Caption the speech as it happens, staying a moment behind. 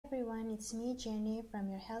everyone, it's me Jenny from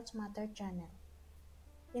your Health Matter channel.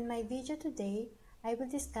 In my video today, I will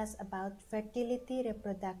discuss about fertility,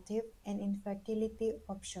 reproductive, and infertility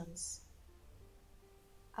options.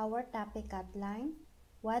 Our topic outline: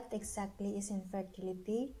 what exactly is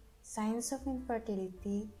infertility, signs of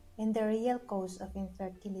infertility, and the real cause of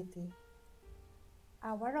infertility.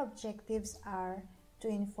 Our objectives are to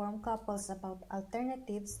inform couples about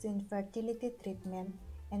alternatives to infertility treatment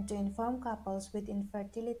and to inform couples with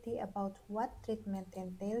infertility about what treatment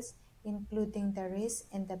entails, including the risks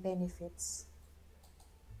and the benefits.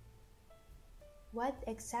 What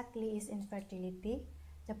exactly is infertility?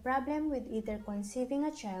 The problem with either conceiving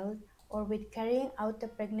a child or with carrying out the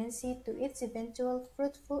pregnancy to its eventual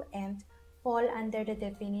fruitful end fall under the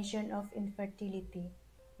definition of infertility.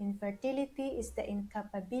 Infertility is the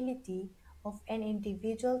incapability of an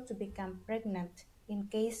individual to become pregnant in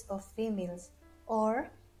case of females, or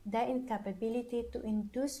the incapability to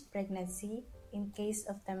induce pregnancy in case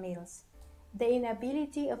of the males. The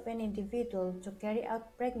inability of an individual to carry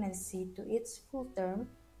out pregnancy to its full term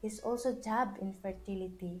is also dubbed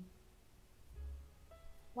infertility.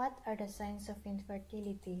 What are the signs of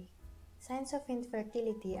infertility? Signs of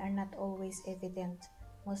infertility are not always evident.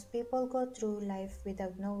 Most people go through life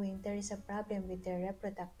without knowing there is a problem with their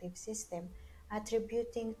reproductive system,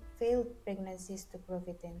 attributing failed pregnancies to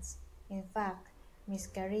providence. In fact,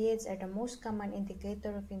 miscarriages are the most common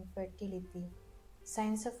indicator of infertility.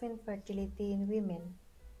 Signs of infertility in women.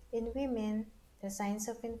 In women, the signs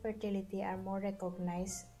of infertility are more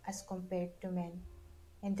recognized as compared to men.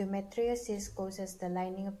 Endometriosis causes the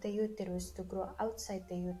lining of the uterus to grow outside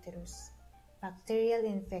the uterus. Bacterial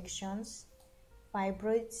infections,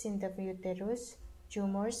 fibroids in the uterus,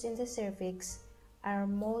 tumors in the cervix are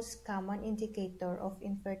most common indicator of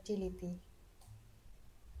infertility.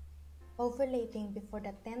 Ovulating before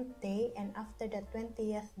the 10th day and after the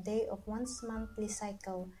 20th day of one's monthly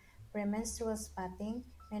cycle, premenstrual spotting,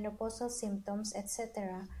 menopausal symptoms,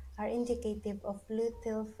 etc. are indicative of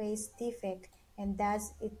luteal phase defect and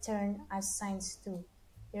thus it turn as signs too.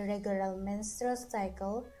 Irregular menstrual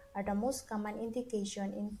cycle are the most common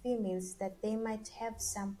indication in females that they might have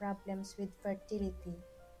some problems with fertility.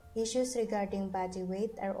 Issues regarding body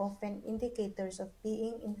weight are often indicators of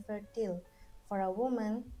being infertile. For a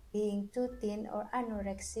woman, being too thin or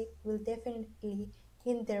anorexic will definitely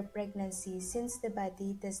hinder pregnancy since the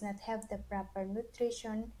body does not have the proper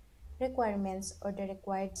nutrition requirements or the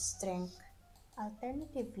required strength.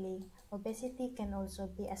 Alternatively, obesity can also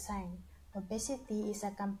be a sign. Obesity is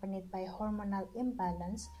accompanied by hormonal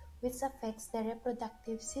imbalance which affects the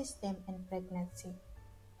reproductive system and pregnancy.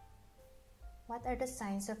 What are the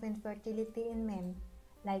signs of infertility in men?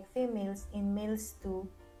 Like females, in males too,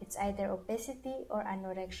 it's either obesity or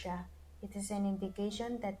anorexia. It is an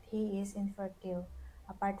indication that he is infertile.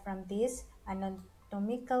 Apart from this,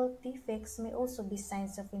 anatomical defects may also be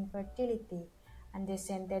signs of infertility.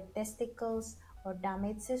 Undescended testicles or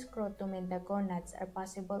damaged scrotum in the gonads are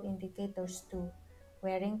possible indicators too.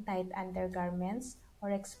 Wearing tight undergarments or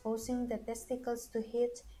exposing the testicles to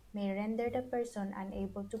heat may render the person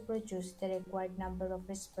unable to produce the required number of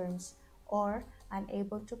sperms or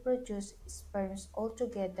unable to produce sperms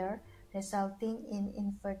altogether, resulting in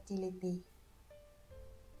infertility.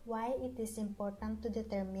 Why it is important to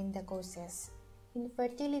determine the causes.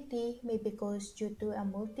 Infertility may be caused due to a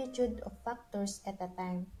multitude of factors at a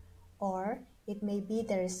time, or it may be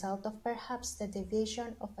the result of perhaps the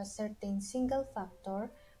deviation of a certain single factor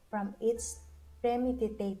from its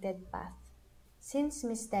premeditated path. Since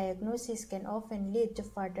misdiagnosis can often lead to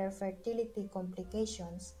further fertility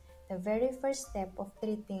complications, the very first step of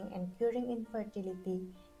treating and curing infertility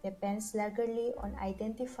depends largely on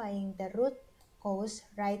identifying the root cause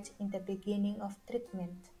right in the beginning of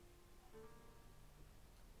treatment.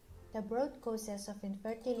 The broad causes of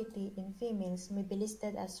infertility in females may be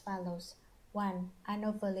listed as follows. 1.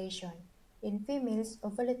 Anovulation. In females,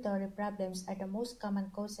 ovulatory problems are the most common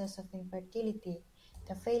causes of infertility.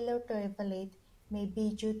 The failure to ovulate may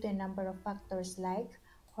be due to a number of factors like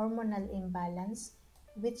hormonal imbalance,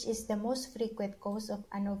 which is the most frequent cause of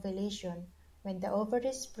anovulation. When the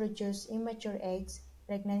ovaries produce immature eggs,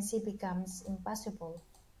 pregnancy becomes impossible.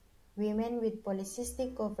 Women with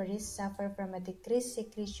polycystic ovaries suffer from a decreased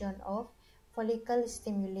secretion of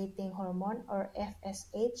follicle-stimulating hormone or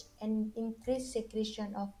FSH and increased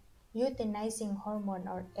secretion of luteinizing hormone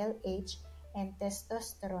or LH and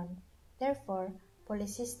testosterone. Therefore,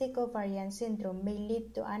 polycystic ovarian syndrome may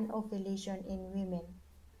lead to anovulation in women.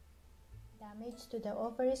 Damage to the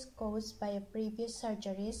ovaries caused by previous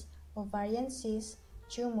surgeries, ovarian cysts,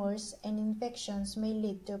 tumors, and infections may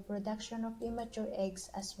lead to production of immature eggs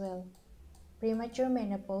as well. Premature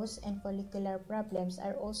menopause and follicular problems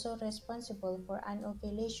are also responsible for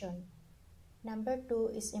anovulation. Number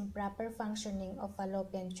 2 is improper functioning of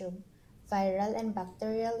fallopian tube. Viral and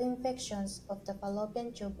bacterial infections of the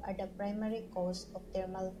fallopian tube are the primary cause of their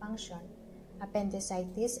malfunction.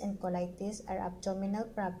 Appendicitis and colitis are abdominal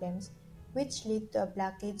problems which lead to a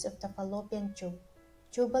blockage of the fallopian tube.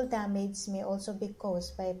 Tubal damage may also be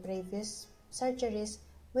caused by previous surgeries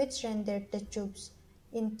which rendered the tubes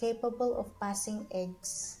incapable of passing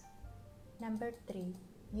eggs. Number 3.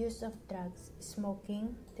 Use of drugs.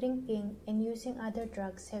 Smoking, drinking, and using other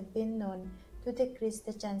drugs have been known to decrease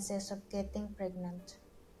the chances of getting pregnant.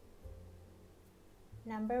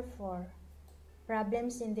 Number 4.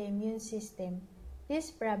 Problems in the immune system.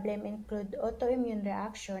 These problems include autoimmune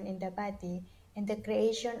reaction in the body and the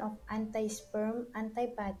creation of anti-sperm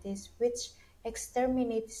antibodies which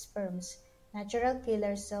exterminate sperms, natural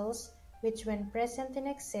killer cells which when present in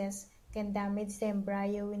excess can damage the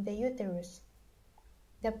embryo in the uterus.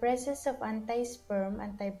 The presence of anti-sperm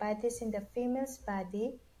antibodies in the female's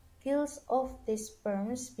body kills off the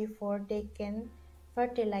sperms before they can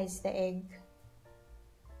fertilize the egg.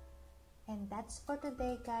 And that's for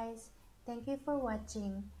today, guys. Thank you for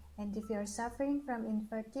watching. And if you're suffering from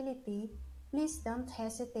infertility, please don't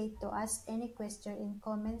hesitate to ask any question in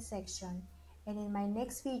comment section. And in my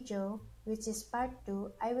next video, which is part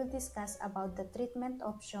 2, I will discuss about the treatment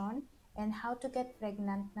option and how to get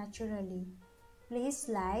pregnant naturally. Please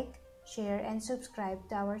like, share, and subscribe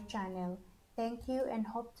to our channel. Thank you and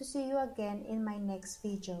hope to see you again in my next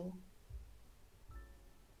video.